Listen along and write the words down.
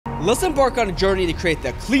Let's embark on a journey to create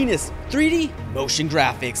the cleanest 3D motion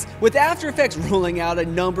graphics. With After Effects rolling out a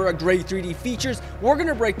number of great 3D features, we're going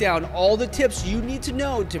to break down all the tips you need to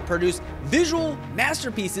know to produce visual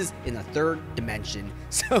masterpieces in the third dimension.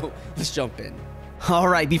 So let's jump in.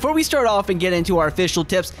 Alright, before we start off and get into our official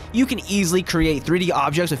tips, you can easily create 3D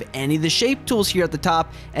objects with any of the shape tools here at the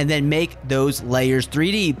top and then make those layers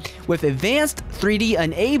 3D. With advanced 3D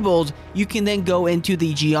enabled, you can then go into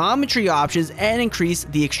the geometry options and increase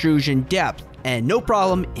the extrusion depth. And no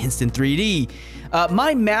problem, instant 3D.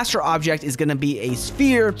 My master object is going to be a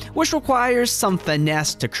sphere, which requires some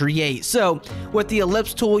finesse to create. So with the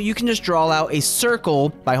ellipse tool, you can just draw out a circle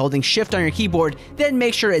by holding shift on your keyboard, then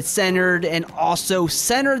make sure it's centered and also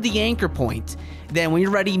center the anchor point. Then when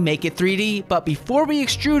you're ready, make it 3D. But before we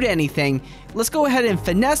extrude anything, let's go ahead and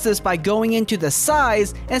finesse this by going into the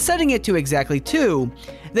size and setting it to exactly 2.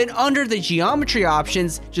 Then under the geometry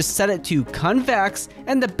options, just set it to convex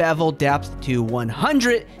and the bevel depth to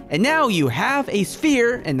 100. And now you have a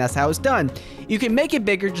sphere, and that's how it's done. You can make it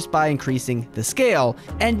bigger just by increasing the scale.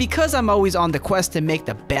 And because I'm always on the quest to make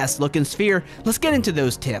the best looking sphere, let's get into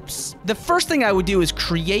those tips. The first thing I would do is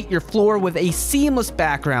create your floor with a seamless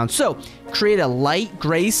background. So create a light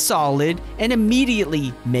gray solid and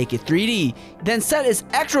immediately make it 3D. Then set its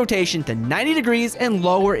X rotation to 90 degrees and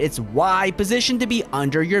lower its Y position to be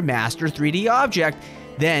under your master 3D object.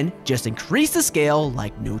 Then just increase the scale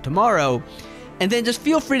like no tomorrow. And then just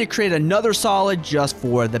feel free to create another solid just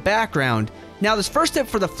for the background. Now this first tip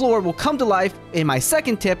for the floor will come to life in my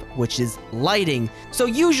second tip, which is lighting. So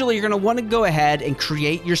usually you're going to want to go ahead and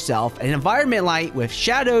create yourself an environment light with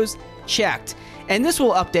shadows checked. And this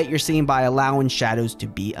will update your scene by allowing shadows to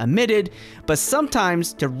be emitted. But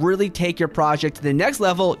sometimes to really take your project to the next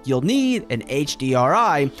level, you'll need an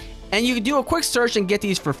HDRI. And you can do a quick search and get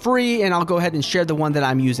these for free, and I'll go ahead and share the one that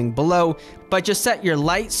I'm using below. But just set your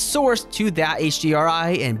light source to that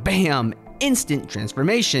HDRI and bam! Instant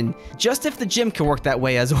transformation. Just if the gym can work that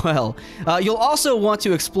way as well. You'll also want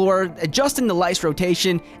to explore adjusting the light's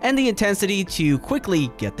rotation and the intensity to quickly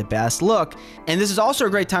get the best look. And this is also a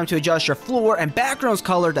great time to adjust your floor and background's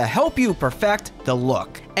color to help you perfect the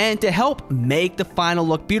look. And to help make the final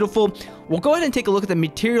look beautiful, we'll go ahead and take a look at the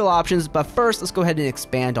material options, but first let's go ahead and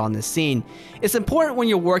expand on this scene. It's important when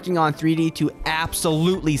you're working on 3D to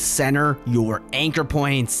absolutely center your anchor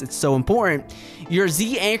points. It's so important. Your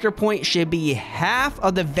Z anchor point should be half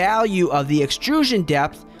of the value of the extrusion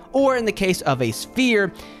depth, or in the case of a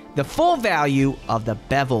sphere, the full value of the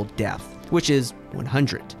bevel depth, which is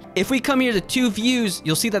 100. If we come here to two views,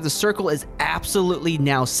 you'll see that the circle is absolutely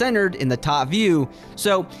now centered in the top view.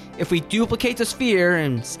 So if we duplicate the sphere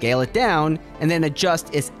and scale it down and then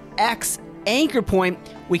adjust its X anchor point,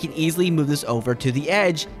 we can easily move this over to the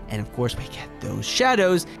edge. And of course we get those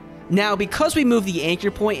shadows. Now, because we move the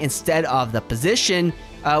anchor point instead of the position,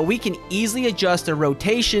 we can easily adjust the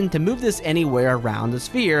rotation to move this anywhere around the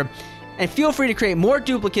sphere. And feel free to create more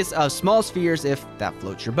duplicates of small spheres if that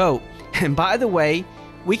floats your boat. And by the way,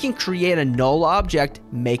 we can create a null object,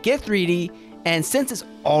 make it 3D, and since it's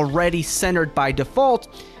already centered by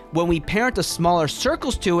default, when we parent the smaller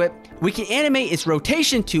circles to it, we can animate its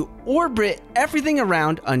rotation to orbit everything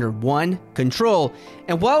around under one control.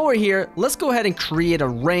 And while we're here, let's go ahead and create a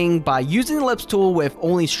ring by using the ellipse tool with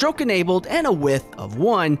only stroke enabled and a width of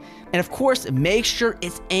 1. And of course, make sure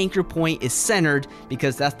its anchor point is centered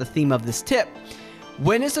because that's the theme of this tip.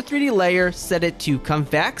 When it's a 3D layer, set it to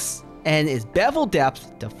convex and its bevel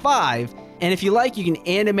depth to 5. And if you like, you can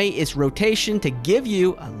animate its rotation to give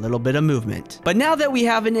you a little bit of movement. But now that we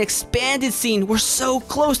have an expanded scene, we're so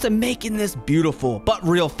close to making this beautiful, but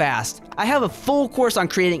real fast. I have a full course on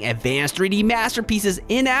creating advanced 3D masterpieces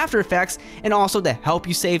in After Effects, and also to help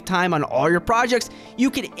you save time on all your projects, you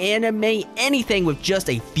can animate anything with just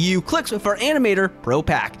a few clicks with our Animator Pro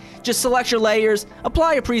Pack. Just select your layers,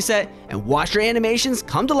 apply a preset, and watch your animations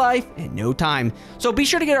come to life in no time. So be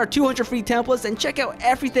sure to get our 200 free templates and check out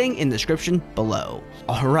everything in the description below.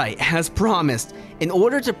 Alright, as promised, in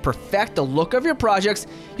order to perfect the look of your projects,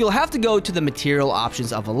 you'll have to go to the material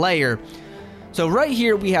options of a layer. So right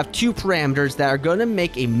here we have two parameters that are going to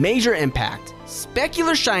make a major impact: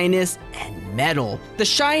 specular shininess and metal. The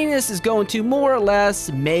shininess is going to more or less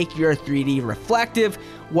make your 3D reflective,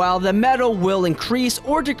 while the metal will increase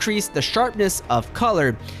or decrease the sharpness of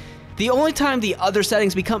color. The only time the other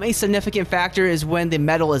settings become a significant factor is when the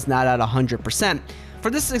metal is not at 100%. For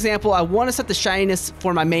this example, I want to set the shininess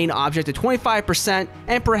for my main object to 25%,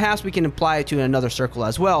 and perhaps we can apply it to another circle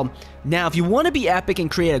as well. Now, if you want to be epic and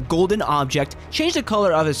create a golden object, change the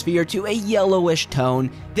color of a sphere to a yellowish tone,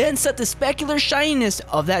 then set the specular shininess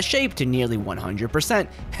of that shape to nearly 100%,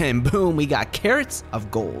 and boom, we got carats of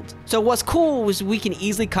gold. So what's cool is we can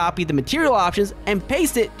easily copy the material options and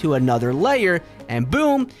paste it to another layer, and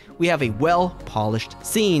boom, we have a well-polished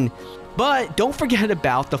scene. But don't forget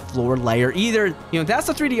about the floor layer either. That's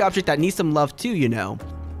a 3D object that needs some love too,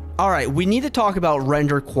 Alright, we need to talk about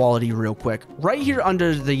render quality real quick. Right here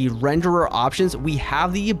under the renderer options, we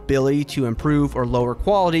have the ability to improve or lower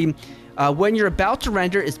quality. When you're about to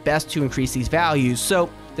render, it's best to increase these values. So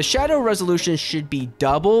the shadow resolution should be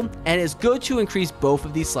double, and it's good to increase both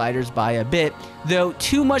of these sliders by a bit, though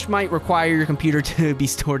too much might require your computer to be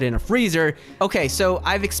stored in a freezer. Okay, so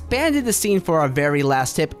I've expanded the scene for our very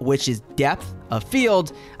last tip, which is depth of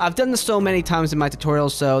field. I've done this so many times in my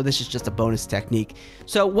tutorials, so this is just a bonus technique.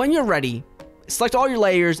 So when you're ready, select all your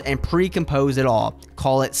layers and pre-compose it all.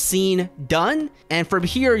 Call it scene done. And from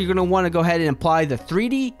here, you're going to want to go ahead and apply the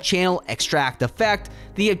 3D channel extract effect.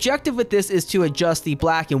 The objective with this is to adjust the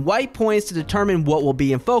black and white points to determine what will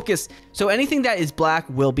be in focus. So anything that is black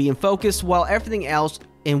will be in focus, while everything else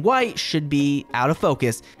in white should be out of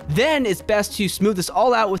focus. Then it's best to smooth this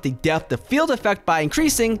all out with the depth of field effect by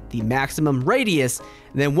increasing the maximum radius.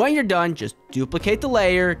 And then when you're done, just duplicate the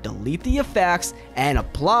layer, delete the effects, and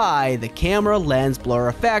apply the camera lens blur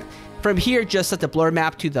effect. From here, just set the blur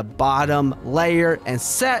map to the bottom layer and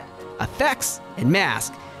set effects and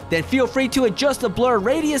mask. Then feel free to adjust the blur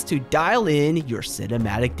radius to dial in your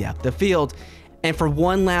cinematic depth of field. And for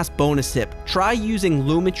one last bonus tip, try using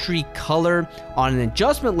Lumetri color on an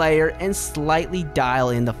adjustment layer and slightly dial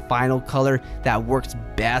in the final color that works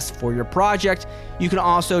best for your project. You can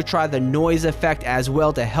also try the noise effect as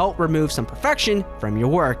well to help remove some perfection from your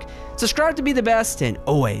work. Subscribe to be the best and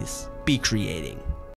always be creating.